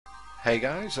Hey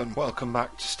guys, and welcome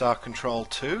back to Star Control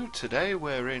 2. Today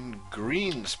we're in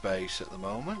green space at the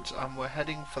moment, and we're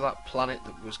heading for that planet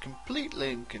that was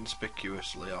completely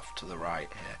inconspicuously off to the right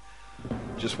here.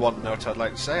 Just one note I'd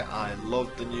like to say, I love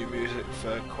the new music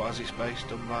for Quasi-Space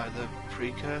done by the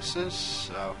Precursors.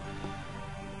 So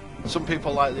some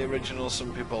people like the original,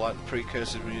 some people like the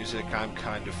Precursor music. I'm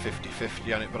kind of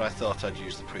 50-50 on it, but I thought I'd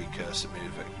use the Precursor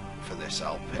music for this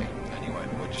LP. Anyway,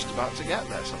 we're just about to get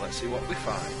there, so let's see what we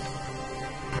find.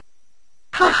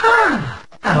 Ha-ha!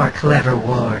 Our clever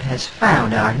ward has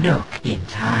found our nook in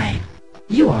time.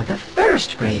 You are the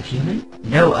first brave human.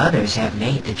 No others have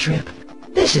made the trip.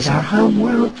 This is our home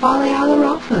world,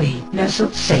 Polyalorofoli,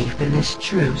 nestled safe in this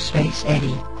true space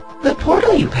eddy. The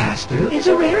portal you pass through is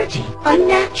a rarity, a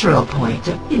natural point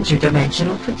of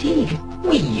interdimensional fatigue.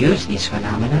 We use these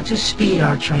phenomena to speed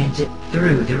our transit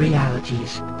through the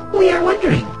realities. We are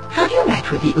wondering, have you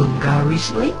met with the Ur-Quan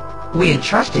recently? We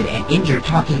entrusted an injured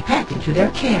talking pet into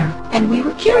their care, and we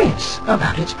were curious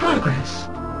about its progress.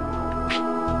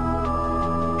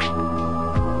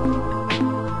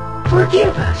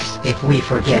 Forgive us if we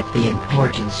forget the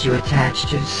importance you attach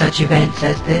to such events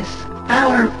as this.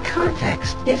 Our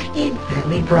context is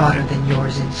infinitely broader than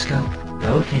yours in scope,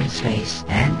 both in space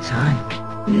and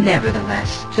time.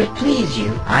 Nevertheless, to please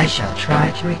you, I shall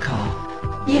try to recall.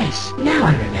 Yes, now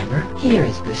I remember. Here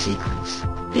is the sequence.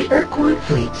 The Ur-Quan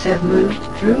fleets have moved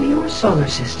through your solar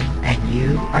system, and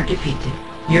you are defeated.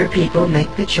 Your people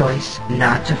make the choice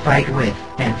not to fight with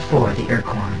and for the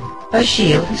Ur-Quan. A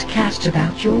shield is cast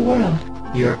about your world.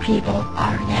 Your people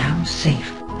are now safe.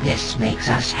 This makes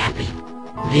us happy.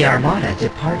 The Armada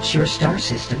departs your star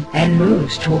system and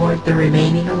moves toward the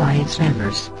remaining Alliance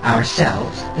members,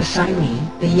 ourselves, the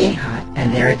Cyrene, the Yehat,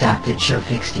 and their adopted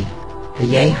Shofixti. The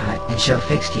Yehat and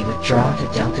Shofixti withdraw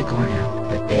to Delta Gorno,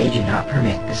 but they do not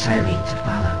permit the Cyrene to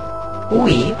follow.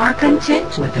 We are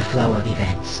content with the flow of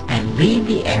events and leave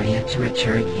the area to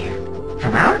return here.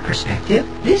 From our perspective,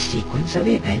 this sequence of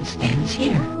events ends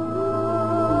here.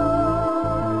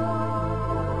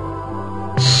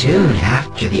 Soon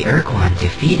after the Ur-Quan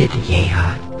defeated the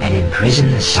Yehat and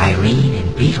imprisoned the Cyrene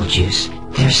and Betelgeuse,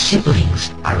 their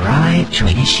siblings arrived to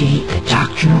initiate the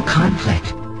doctrinal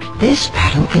conflict. This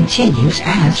battle continues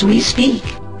as we speak.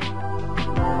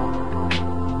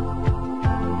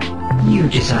 You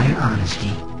desire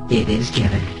honesty. It is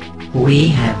given. We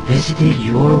have visited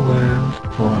your world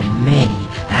for many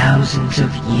thousands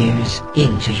of years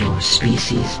into your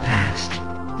species' past.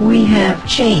 We have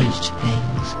changed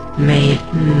things, made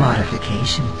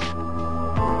modifications.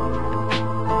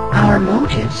 Our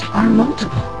motives are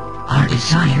multiple, our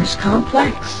desires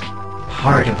complex.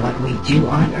 Part of what we do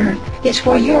on Earth is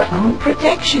for your own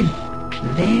protection.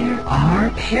 There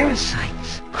are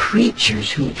parasites,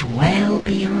 creatures who dwell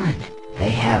beyond.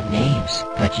 They have names,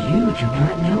 but you do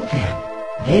not know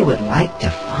them. They would like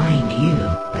to find you,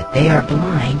 but they are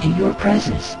blind to your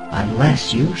presence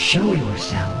unless you show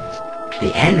yourselves.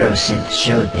 The Androsynths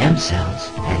showed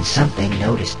themselves, and something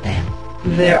noticed them.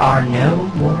 There are no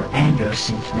more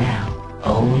Androsynths now,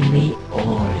 only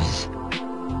Ors.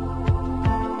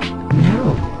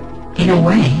 No. In a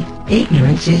way,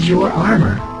 ignorance is your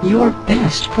armor, your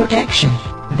best protection.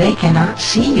 They cannot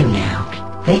see you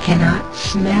now. They cannot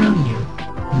smell you.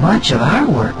 Much of our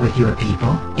work with your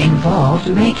people involved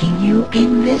making you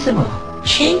invisible,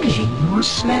 changing your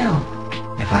smell.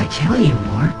 If I tell you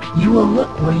more, you will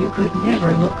look where you could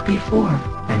never look before.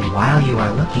 And while you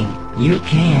are looking, you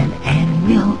can and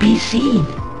will be seen.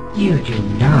 You do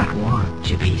not want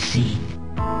to be seen.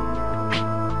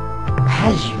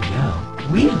 As you know,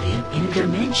 we live in a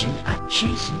dimension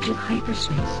adjacent to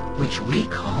hyperspace, which we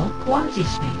call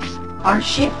quasi-space. Our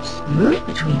ships move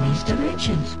between these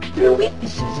dimensions through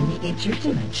weaknesses in the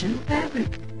interdimensional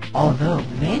fabric. Although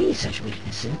many such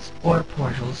weaknesses, or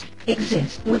portals,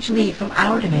 exist which lead from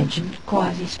our dimension,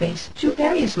 quasi-space, to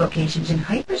various locations in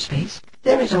hyperspace,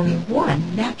 there is only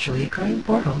one naturally occurring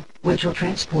portal which will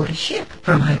transport a ship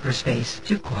from hyperspace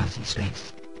to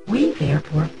quasi-space. We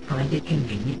therefore find it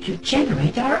convenient to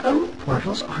generate our own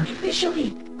portals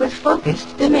artificially, with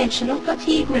focused dimensional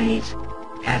fatigue rays.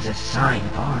 As a sign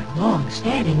of our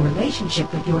long-standing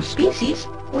relationship with your species,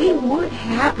 we would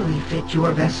happily fit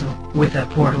your vessel with a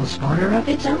portal spawner of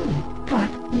its own, but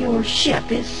your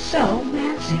ship is so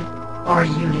massive, our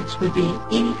units would be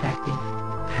ineffective.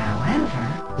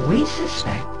 However, we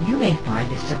suspect you may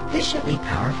find a sufficiently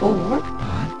powerful warp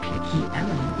pod, a key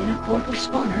element in a portal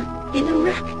spawner, in the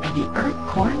wreck of the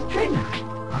Ur-Quan Dreadnought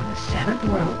on the 7th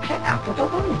world at Alpha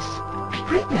Dominus.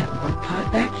 Bring that warp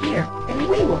pod back here, and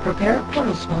we will prepare a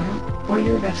portal spawner for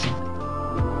your vessel.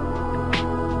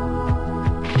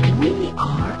 We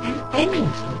are an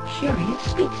endlessly curious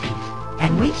species,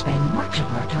 and we spend much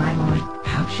of our time on,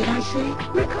 how should I say,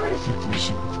 reconnaissance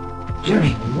missions.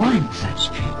 During one such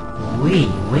trip, we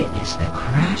witnessed the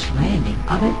crash landing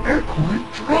of an Ur-Quan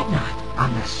dreadnought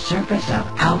on the surface of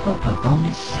Alpha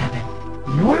Pavonis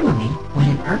 7. Normally, when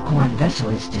an Ur-Quan vessel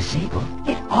is disabled,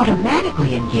 it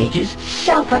automatically engages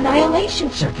self-annihilation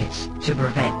circuits to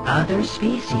prevent other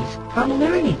species from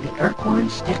learning the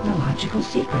Ur-Quan's technological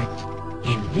secrets.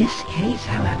 In this case,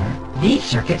 however, these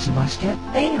circuits must have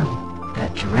failed. The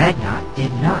dreadnought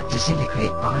did not disintegrate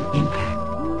on impact.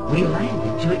 We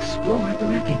landed to explore the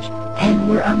wreckage and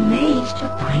were amazed to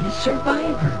find a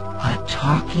survivor, a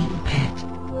talking pet.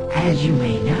 As you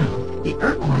may know, the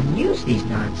Ur-Quan used these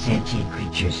non-sentient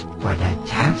creatures for the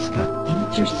task of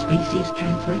interspecies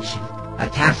translation, a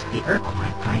task the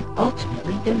Ur-Quan find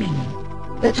ultimately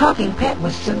demeaning. The talking pet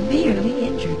was severely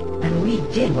injured, and we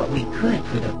did what we could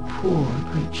for the poor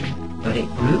creature. But it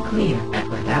grew clear that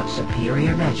without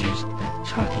superior measures, the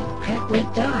talking pet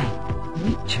would die.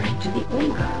 We turned to the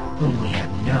Unga, whom we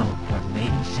have known for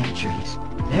many centuries.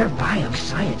 Their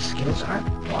bioscience skills are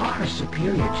far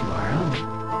superior to our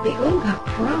own. The Unga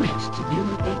promised to do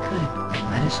what they could and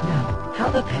let us know how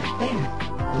the pet fared.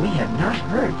 We have not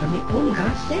heard from the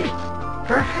Unga since.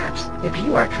 Perhaps if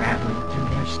you are traveling through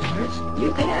their stores,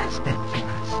 you can ask them for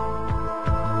us.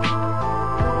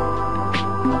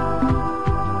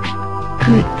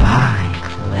 Goodbye,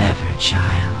 clever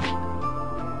child.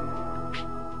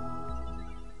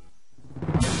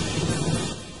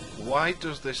 Why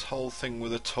does this whole thing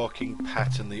with a talking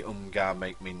pet and the Umgar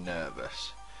make me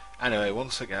nervous? Anyway,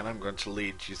 once again I'm going to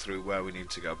lead you through where we need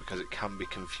to go because it can be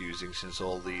confusing since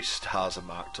all these stars are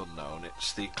marked unknown.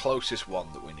 It's the closest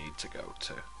one that we need to go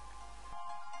to.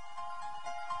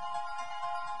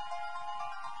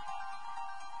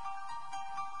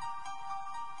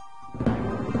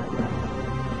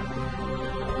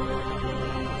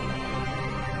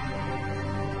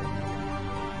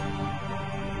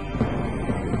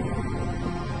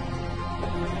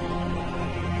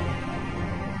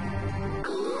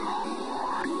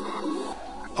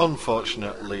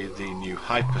 Unfortunately, the new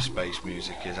hyperspace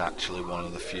music is actually one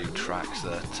of the few tracks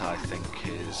that I think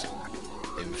is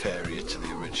inferior to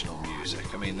the original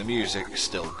music. I mean, the music is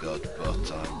still good,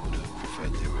 but I would have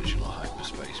preferred the original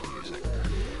hyperspace music.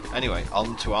 Anyway,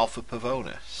 on to Alpha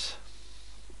Pavonis.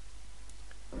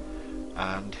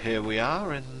 And here we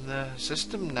are in the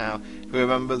system now. If you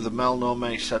remember, the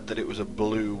Melnorme said that it was a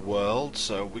blue world,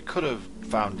 so we could have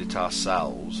found it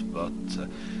ourselves, but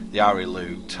the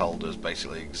Arilu told us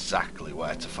basically exactly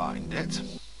where to find it.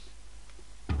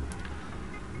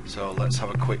 So let's have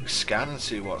a quick scan and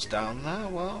see what's down there.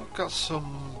 Well, I've got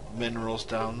some minerals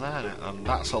down there, and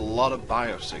that's a lot of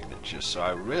biosignatures, so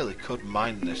I really could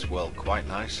mine this world quite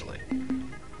nicely.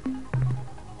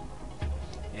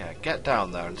 Yeah, get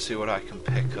down there and see what I can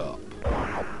pick up.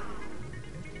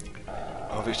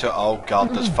 Oh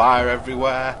god, there's fire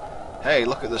everywhere. Hey,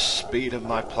 look at the speed of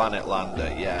my planet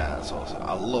lander. Yeah, that's awesome.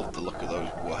 I love the look of those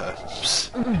worms.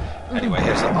 Anyway,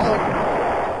 here's the...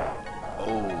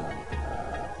 Oh.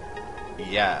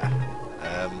 Yeah.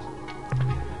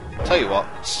 Tell you what,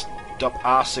 stop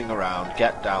arsing around,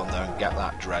 get down there and get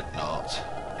that dreadnought.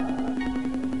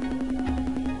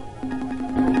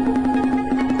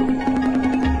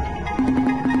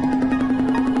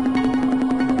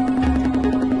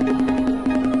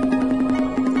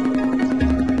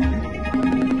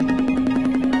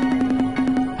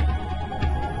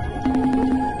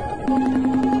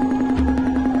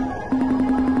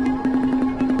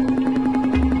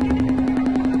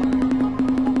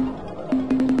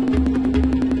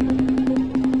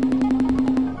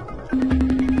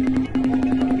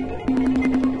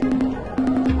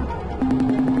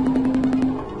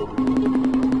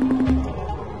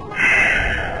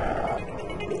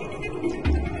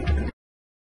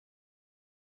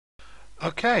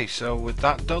 Okay, so with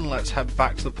that done, let's head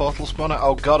back to the portal spawner.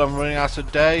 Oh god, I'm running out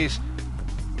of days.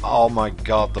 Oh my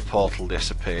god, the portal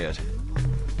disappeared.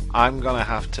 I'm gonna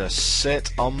have to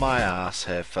sit on my ass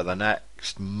here for the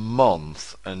next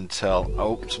month until...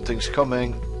 Oh, something's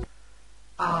coming.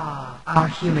 Ah, our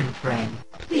human friend,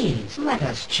 please let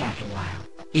us chat a while.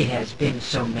 It has been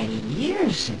so many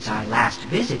years since I last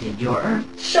visited your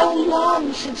Earth, so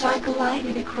long since I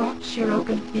glided across your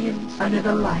open fields under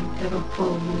the light of a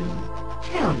full moon.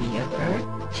 Tell me of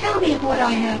Earth. Tell me of what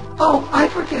I have. Oh, I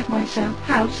forget myself.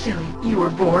 How silly. You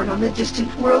were born on the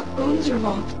distant world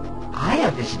Unzervalt. I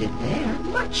have visited there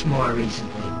much more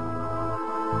recently.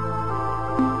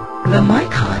 The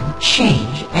Mycon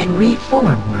change and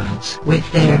reform worlds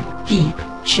with their deep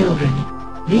children.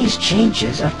 These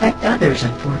changes affect others,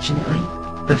 unfortunately,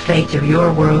 The fate of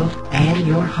your world and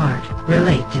your heart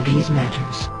relate to these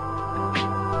matters.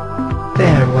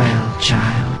 Farewell,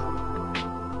 child.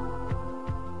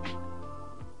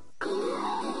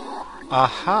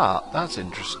 Aha, that's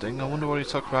interesting. I wonder what he's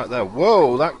talking about there.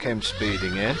 Whoa, that came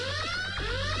speeding in.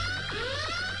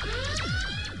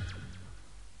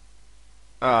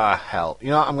 Ah, hell.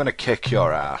 You know what? I'm gonna kick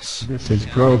your ass. This is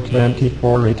Pro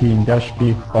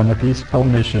 2418-B on a peaceful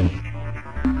mission.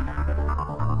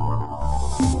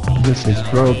 This is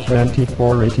Pro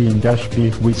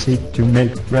 2418-B. We seek to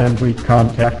make friendly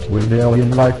contact with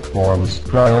alien life forms.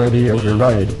 Priority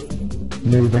override.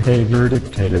 New behavior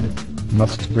dictated.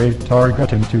 Must break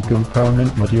target into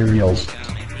component materials.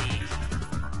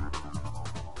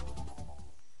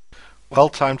 Well,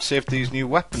 time to see if these new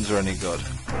weapons are any good.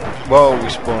 Whoa, we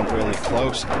spawned really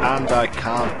close, and I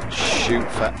can't shoot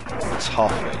for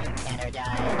toffee.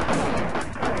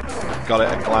 Got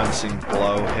it a glancing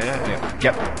blow here.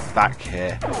 Get back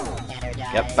here.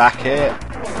 Get back here.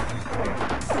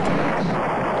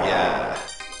 Yeah.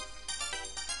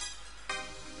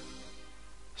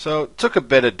 So, took a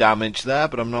bit of damage there,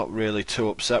 but I'm not really too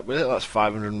upset with it. That's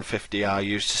 550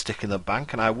 RUs to stick in the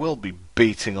bank, and I will be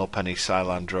beating up any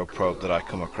Silandro probe that I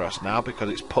come across now, because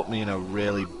it's put me in a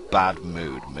really bad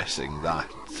mood missing that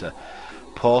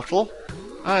portal.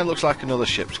 And it looks like another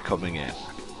ship's coming in.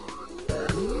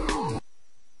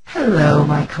 Hello,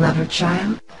 my clever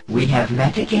child. We have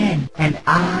met again, and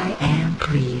I am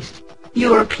pleased.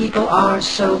 Your people are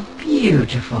so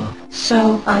beautiful,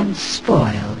 so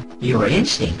unspoiled. Your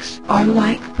instincts are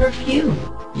like perfume.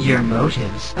 Your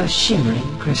motives a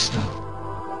shimmering crystal.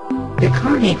 The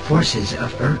carnate forces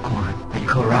of Ur-Quan and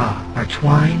Korra are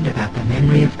twined about the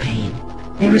memory of pain.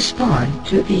 They respond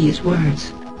to these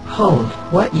words. Hold,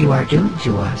 what you are doing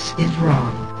to us is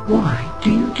wrong. Why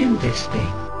do you do this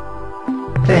thing?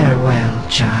 Farewell,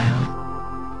 child.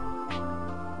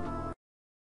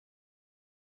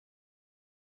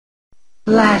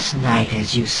 Last night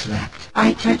as you slept,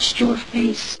 I touched your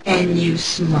face and you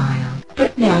smiled,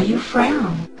 but now you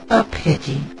frown. A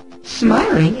pity.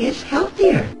 Smiling is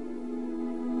healthier.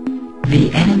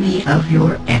 The enemy of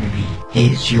your enemy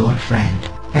is your friend,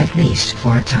 at least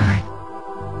for a time.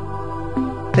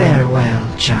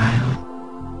 Farewell, child.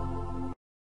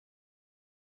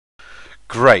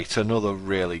 Great, another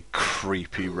really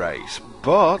creepy race.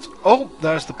 But, oh,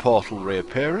 there's the portal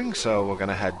reappearing, so we're going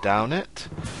to head down it.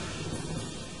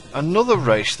 Another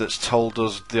race that's told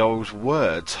us those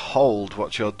words, hold,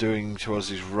 what you're doing to us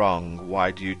is wrong,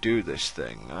 why do you do this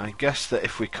thing? I guess that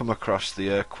if we come across the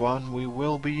Ur-Quan, we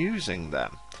will be using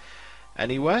them.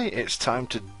 Anyway, it's time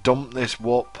to dump this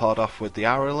warp pod off with the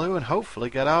Araloo and hopefully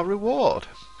get our reward.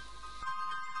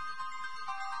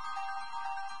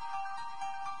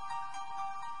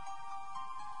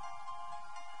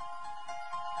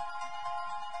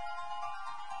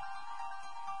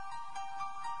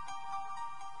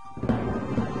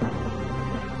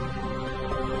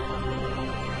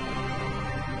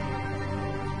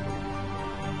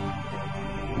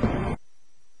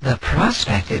 The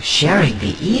prospect of sharing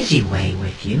the easy way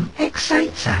with you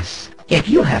excites us. If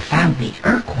you have found the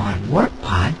Ur-Quan warp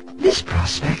pod, this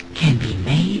prospect can be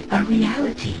made a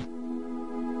reality.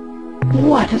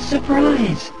 What a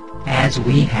surprise! As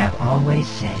we have always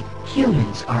said,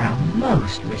 humans are a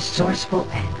most resourceful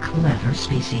and clever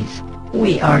species.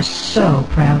 We are so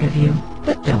proud of you,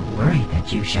 but don't worry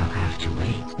that you shall have to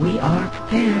wait. We are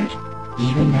prepared.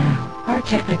 Even now, our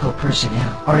technical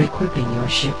personnel are equipping your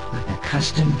ship with a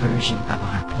custom version of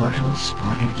our portal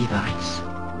spawner device.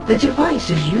 The device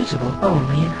is usable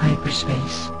only in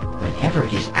hyperspace. Whenever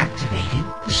it is activated,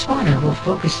 the spawner will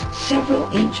focus several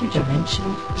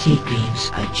interdimensional fatigue beams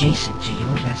adjacent to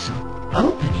your vessel,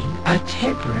 opening a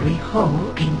temporary hole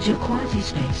into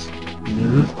quasi-space.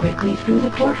 Move quickly through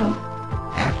the portal.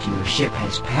 After your ship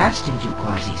has passed into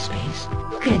quasi-space,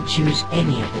 you can choose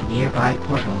any of the nearby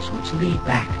portals which lead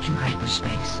back to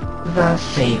hyperspace, thus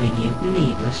saving you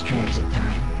needless transit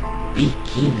time. Be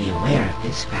keenly aware of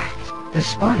this fact. The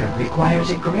spawner requires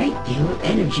a great deal of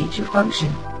energy to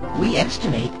function. We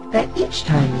estimate that each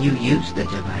time you use the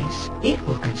device, it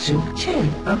will consume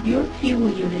 10 of your fuel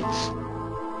units.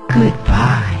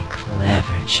 Goodbye,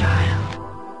 clever child.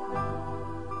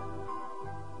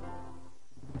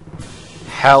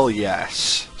 Hell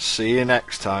yes. See you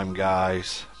next time,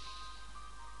 guys.